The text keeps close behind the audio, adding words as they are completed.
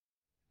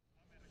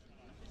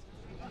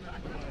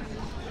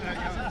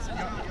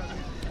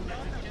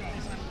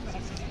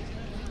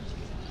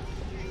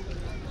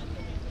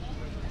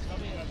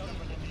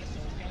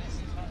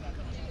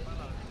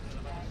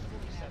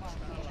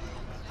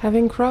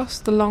Having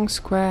crossed the long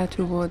square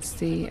towards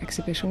the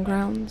exhibition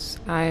grounds,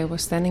 I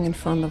was standing in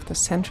front of the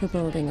central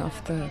building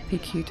of the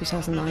PQ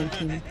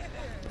 2019,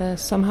 the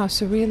somehow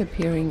surreal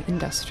appearing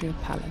industrial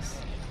palace.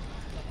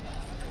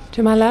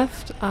 To my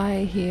left,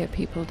 I hear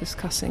people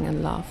discussing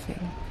and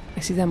laughing.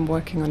 I see them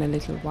working on a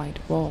little white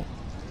wall.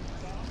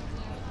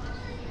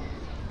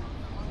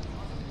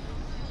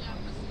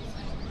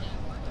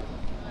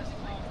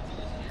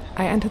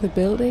 I enter the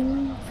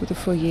building through the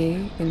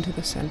foyer into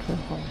the central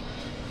hall.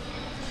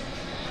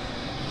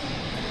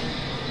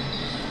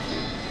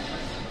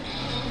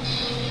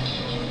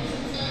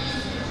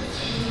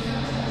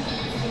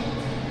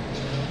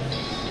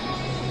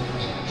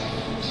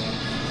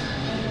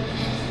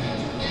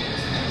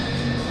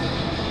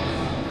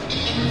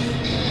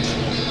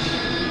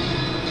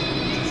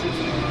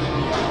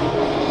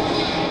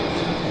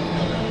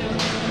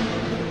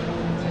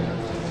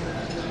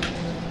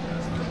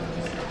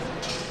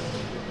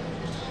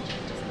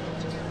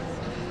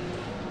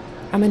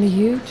 I'm in a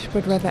huge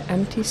but rather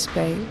empty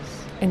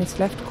space. In its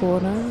left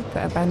corner,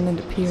 the abandoned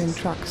appearing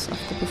trucks of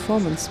the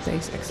performance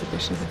space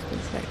exhibition have been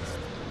placed.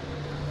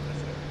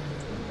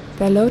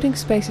 Their loading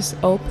space is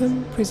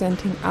open,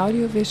 presenting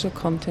audiovisual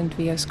content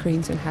via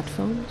screens and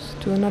headphones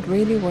to a not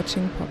really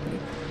watching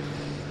public.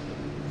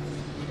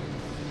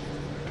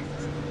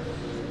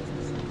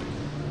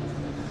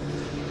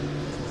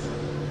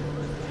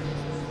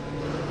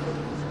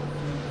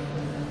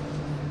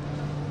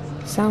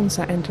 Sounds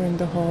are entering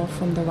the hall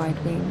from the right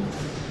wing.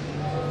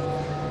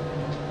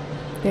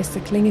 There's the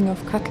clanging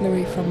of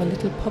cutlery from a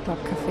little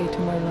pop-up cafe to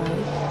my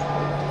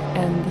right,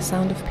 and the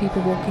sound of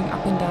people walking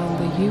up and down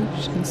the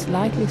huge and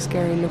slightly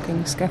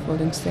scary-looking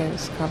scaffolding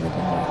stairs covered in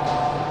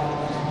red.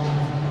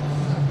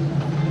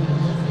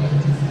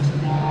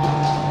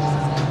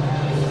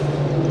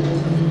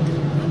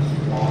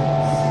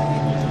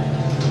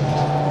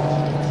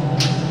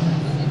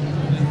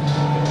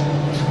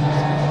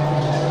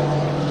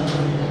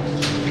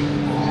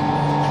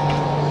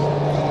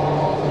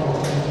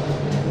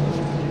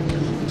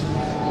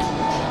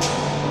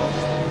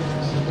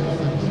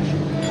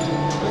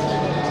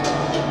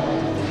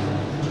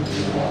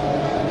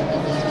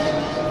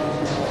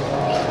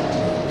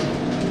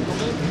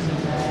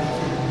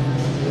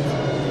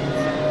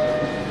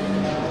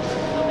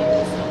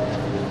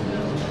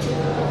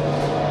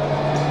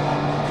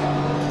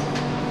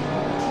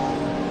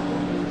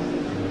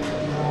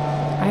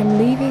 I'm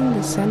leaving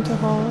the center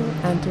hall,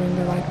 entering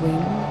the right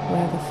wing,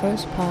 where the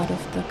first part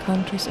of the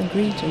Countries and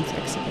Regions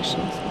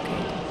exhibition is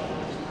located.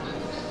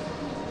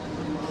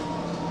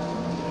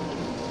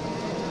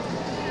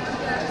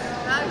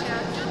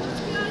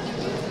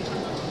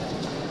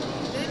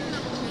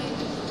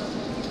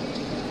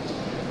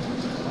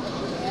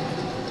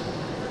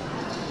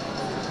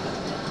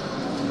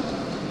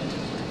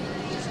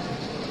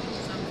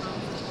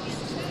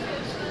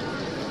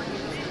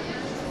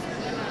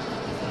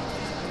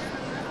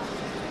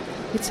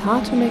 It's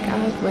hard to make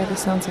out where the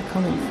sounds are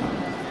coming from.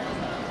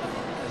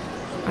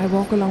 I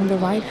walk along the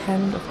right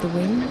hand of the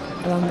wing,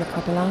 along the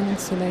Catalan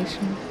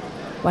installation,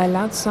 while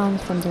loud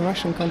sounds from the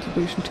Russian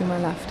contribution to my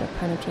left are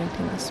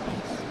penetrating the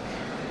space.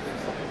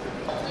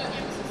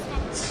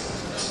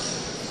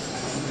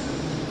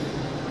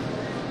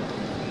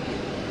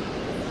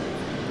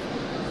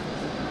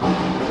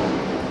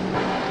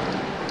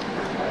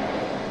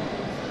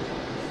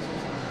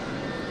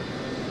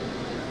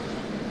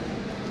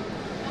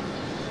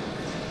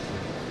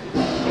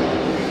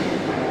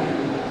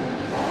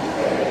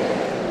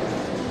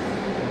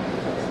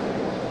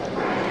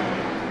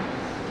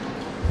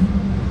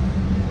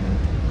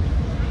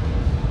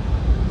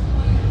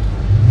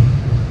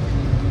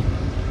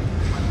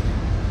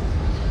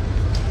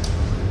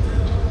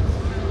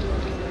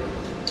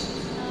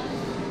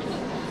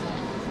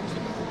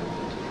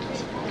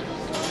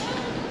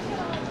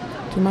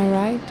 To my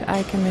right,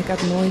 I can make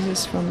out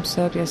noises from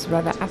Serbia's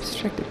rather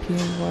abstract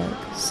appearing work,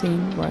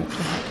 seen work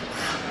ahead.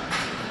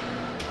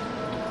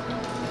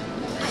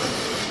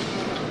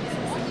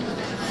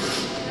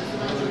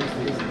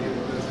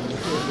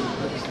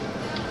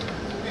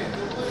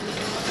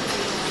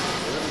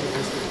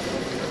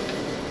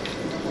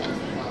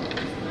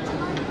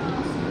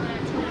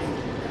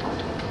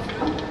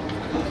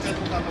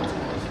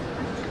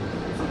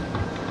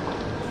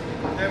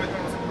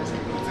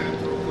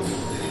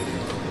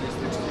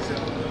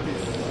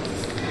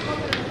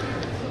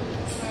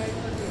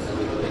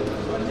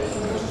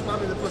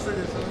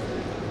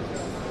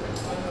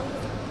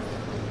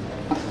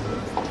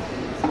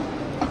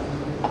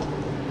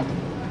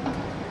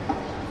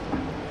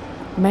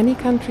 Many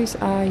countries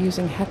are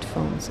using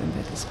headphones in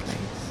their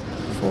displays,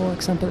 for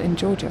example in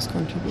Georgia's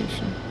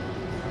contribution.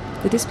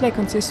 The display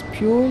consists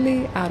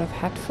purely out of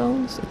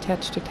headphones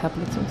attached to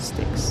tablets and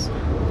sticks,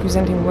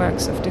 presenting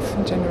works of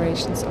different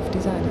generations of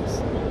designers.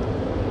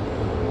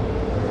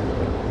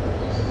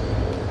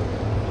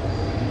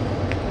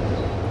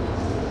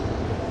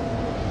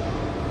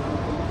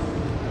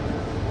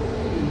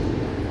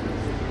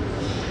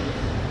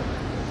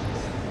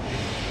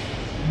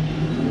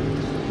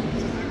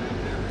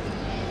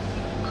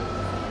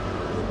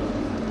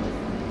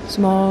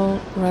 Small,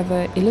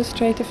 rather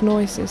illustrative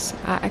noises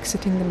are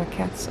exiting the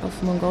maquettes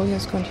of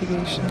Mongolia's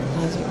contribution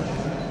as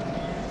well.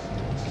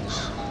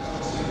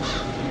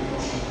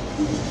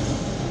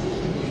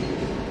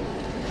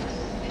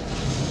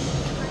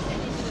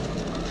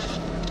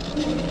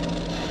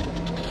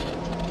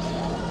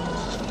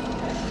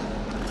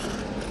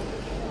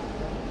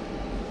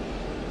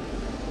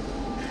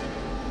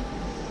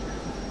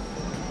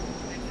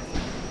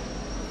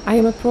 I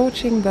am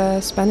approaching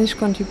the Spanish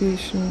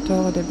contribution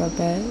Torre de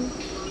Babel,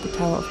 the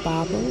Tower of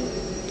Babel.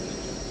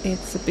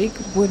 It's a big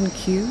wooden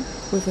cube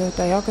with a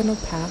diagonal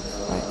path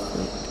right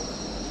through it.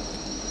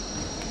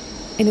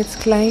 In its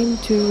claim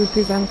to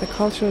represent the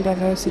cultural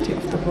diversity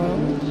of the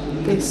world,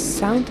 this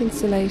sound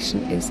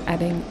installation is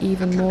adding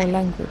even more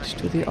language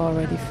to the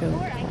already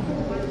filled hall.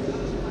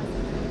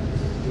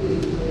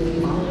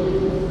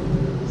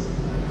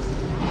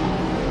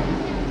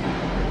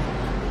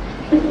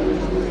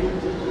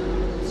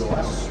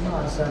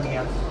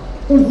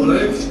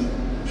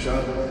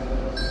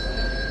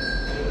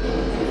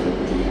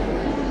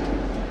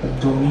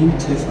 Domin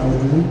TV.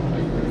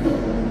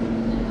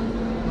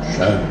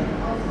 Schön.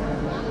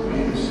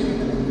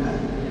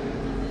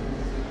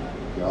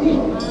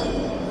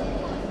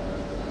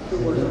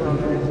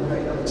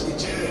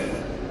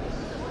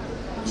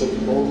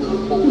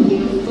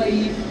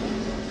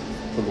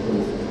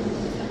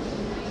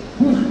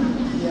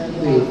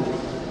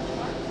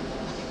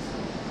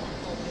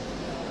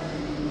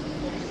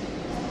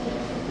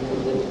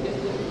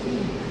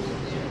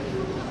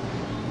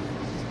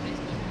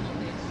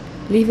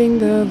 Leaving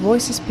the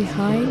voices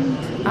behind,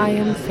 I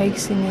am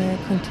facing a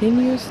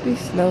continuously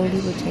slowly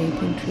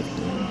rotating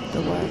tribune,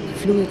 the work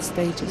Fluid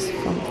Stages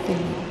from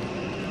Finland.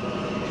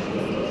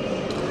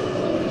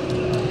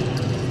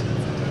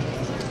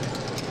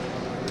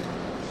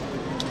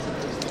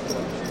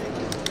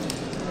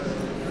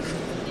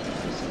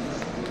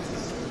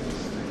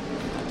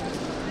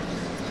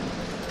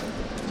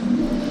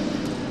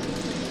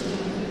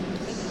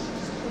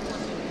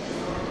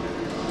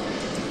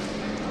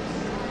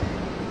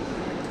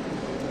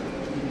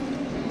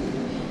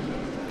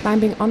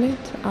 Climbing on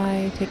it,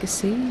 I take a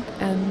seat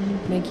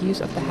and make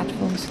use of the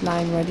headphones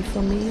lying ready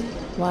for me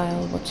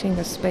while watching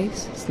the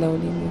space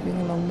slowly moving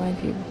along my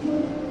view.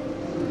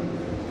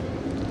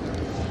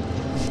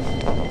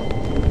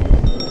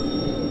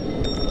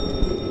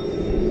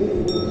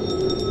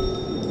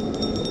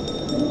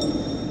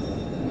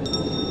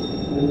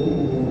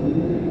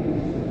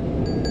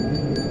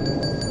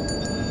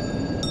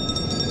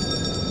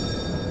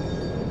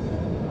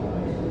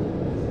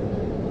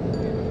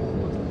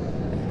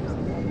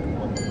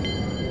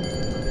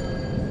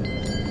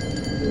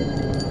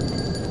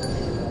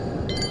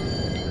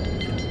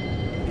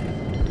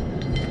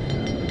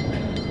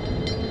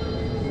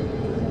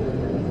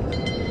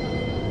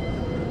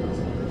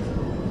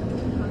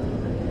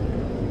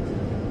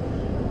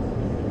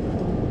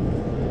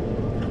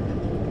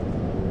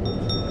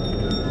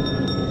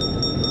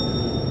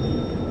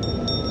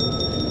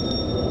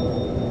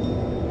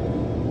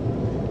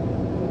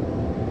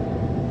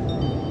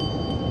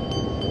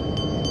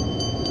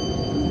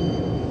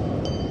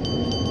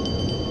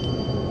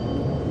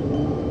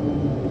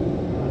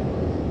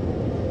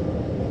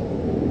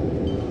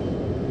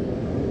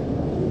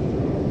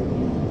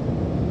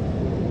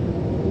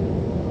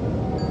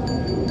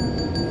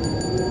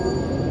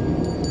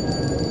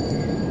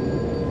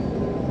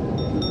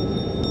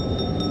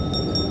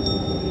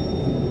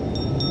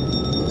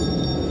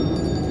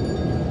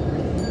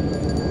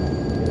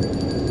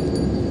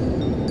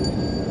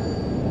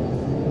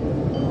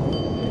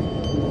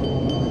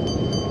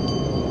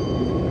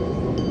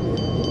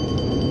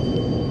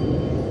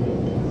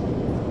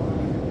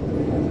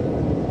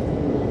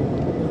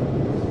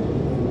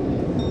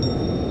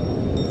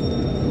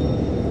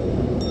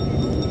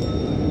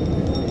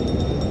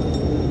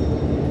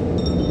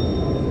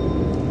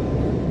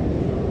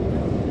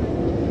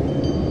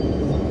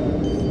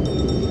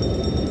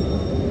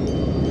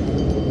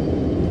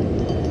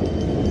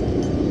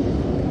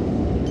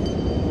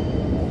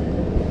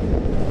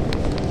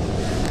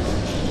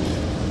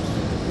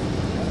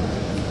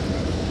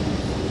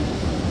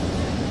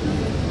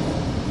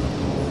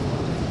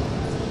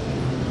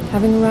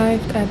 Having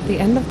arrived at the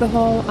end of the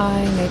hall,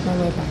 I made my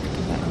way back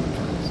to the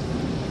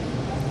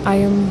entrance. I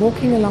am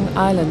walking along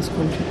Island's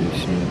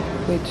contribution,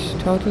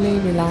 which totally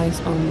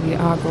relies on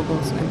VR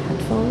goggles and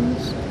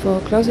headphones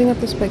for closing up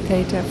the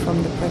spectator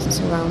from the present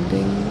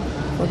surrounding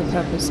for the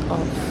purpose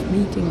of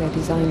meeting their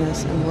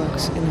designers and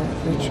works in a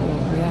virtual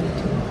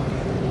reality.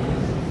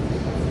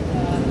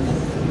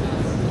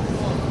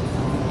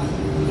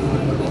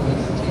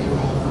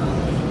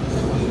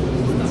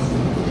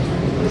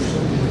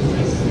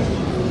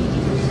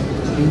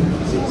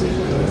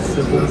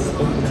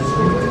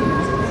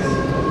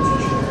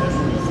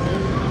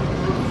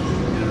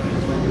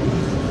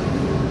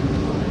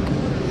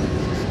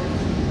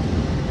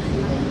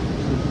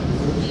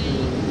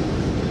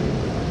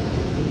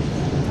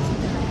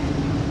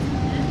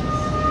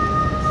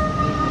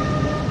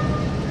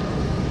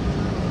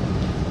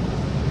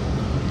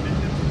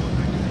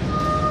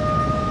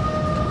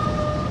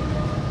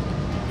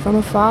 From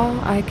afar,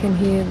 I can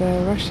hear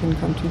the Russian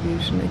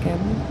contribution again,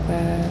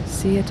 the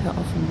Theatre of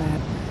a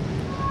Madman.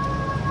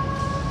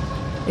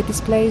 It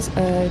displays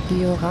a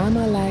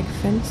diorama-like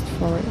fenced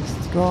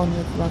forest drawn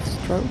with rough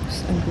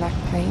strokes and black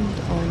paint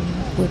on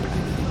wood, I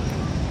think.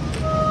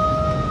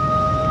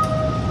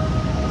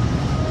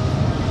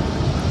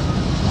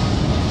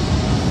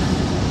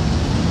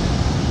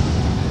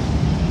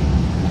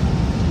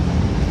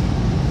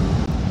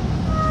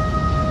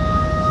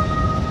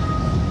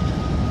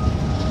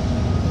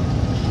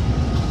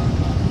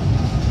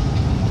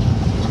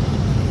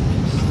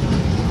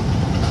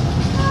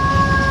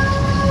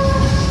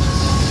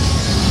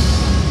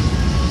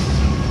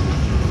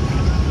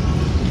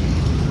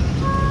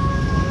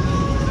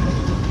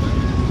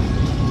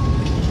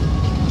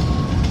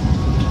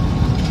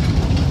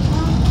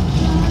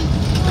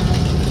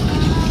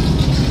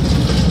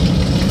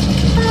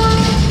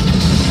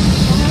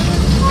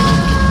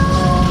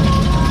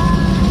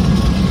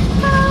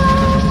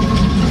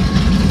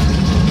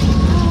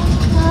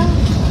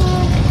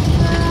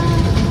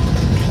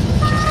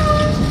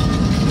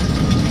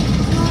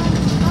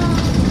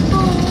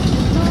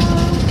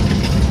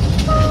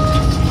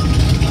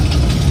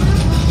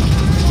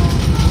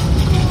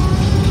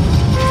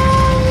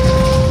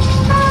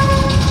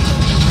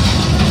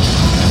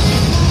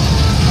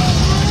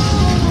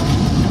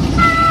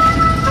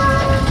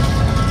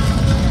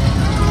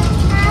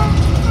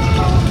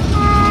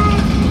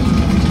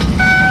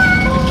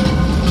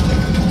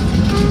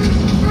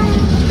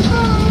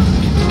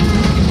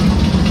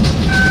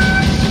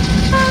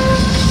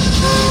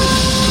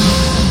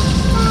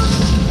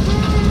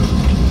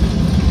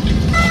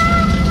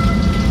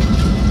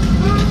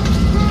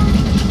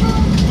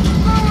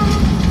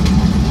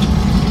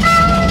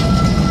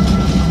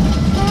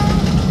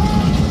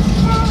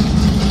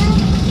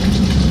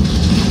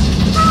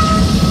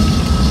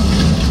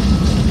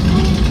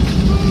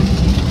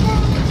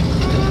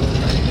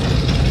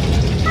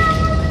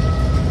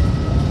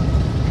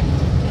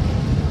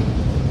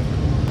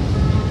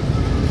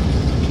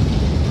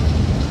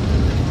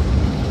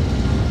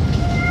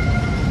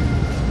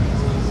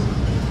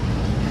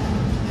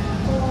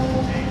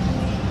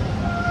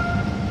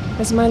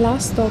 As my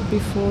last stop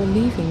before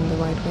leaving the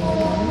White Wing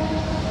again,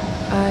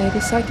 I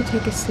decided to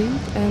take a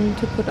seat and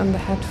to put on the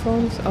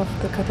headphones of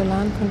the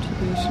Catalan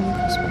contribution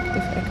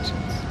Prospective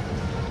Actions.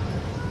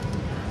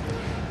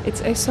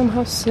 It's a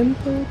somehow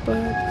simple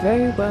but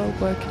very well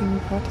working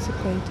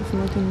participative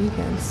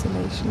multimedia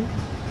installation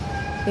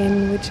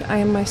in which I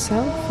am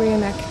myself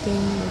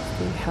reenacting with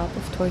the help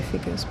of toy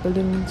figures,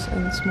 balloons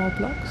and small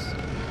blocks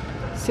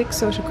 6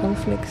 social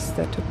conflicts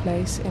that took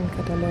place in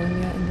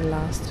Catalonia in the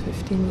last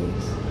 15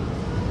 years.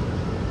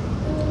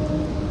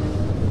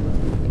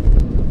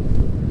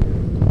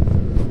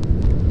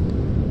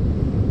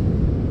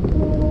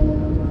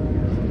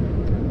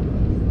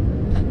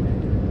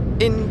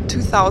 In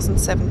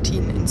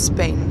 2017 in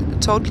Spain, a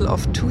total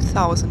of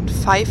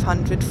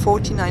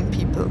 2,549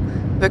 people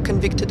were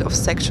convicted of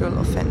sexual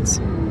offense.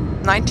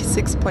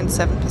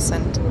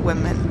 96.7% were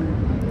men.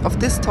 Of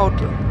this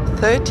total,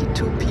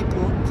 32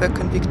 people were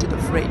convicted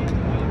of rape,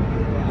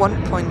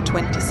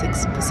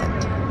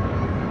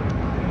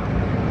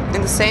 1.26%.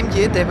 In the same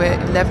year, there were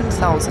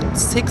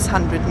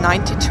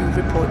 11,692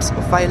 reports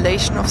of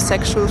violation of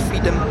sexual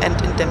freedom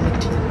and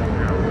indemnity.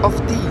 Of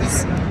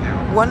these,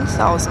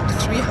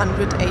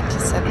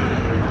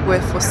 1,387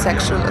 were for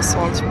sexual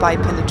assault by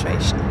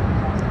penetration.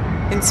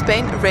 In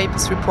Spain, a rape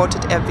is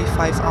reported every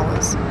 5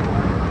 hours.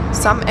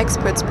 Some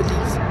experts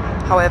believe,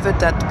 however,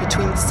 that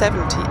between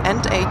 70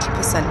 and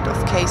 80%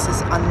 of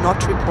cases are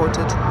not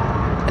reported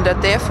and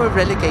are therefore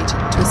relegated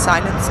to a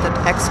silence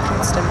that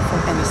excludes them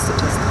from any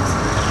statistics.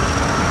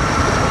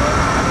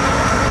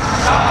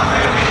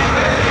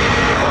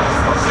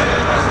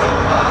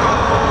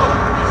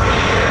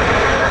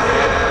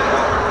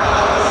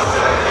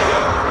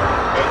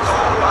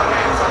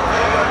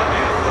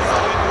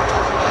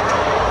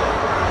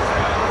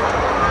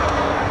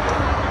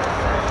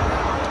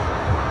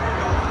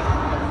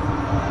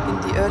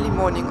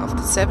 Morning of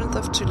the 7th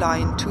of July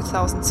in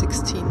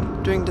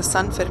 2016, during the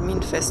San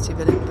Fermin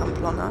festival in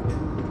Pamplona,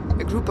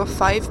 a group of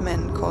 5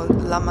 men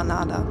called La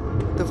Manada,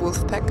 the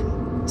Wolf Pack,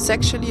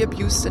 sexually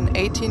abused an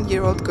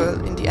 18-year-old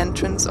girl in the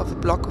entrance of a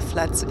block of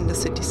flats in the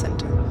city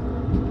center.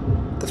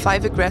 The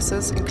 5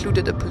 aggressors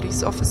included a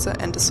police officer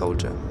and a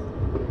soldier.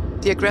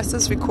 The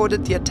aggressors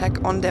recorded the attack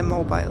on their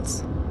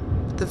mobiles.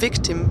 The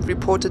victim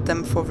reported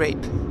them for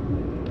rape.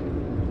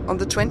 On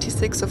the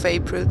 26th of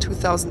April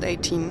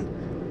 2018,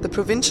 the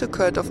Provincial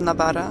Court of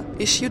Navarra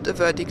issued a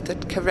verdict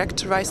that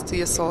characterized the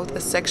assault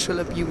as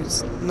sexual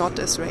abuse, not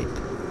as rape.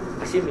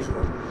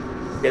 Asimismo,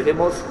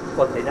 debemos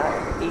condenar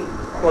y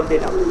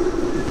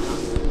condenamos.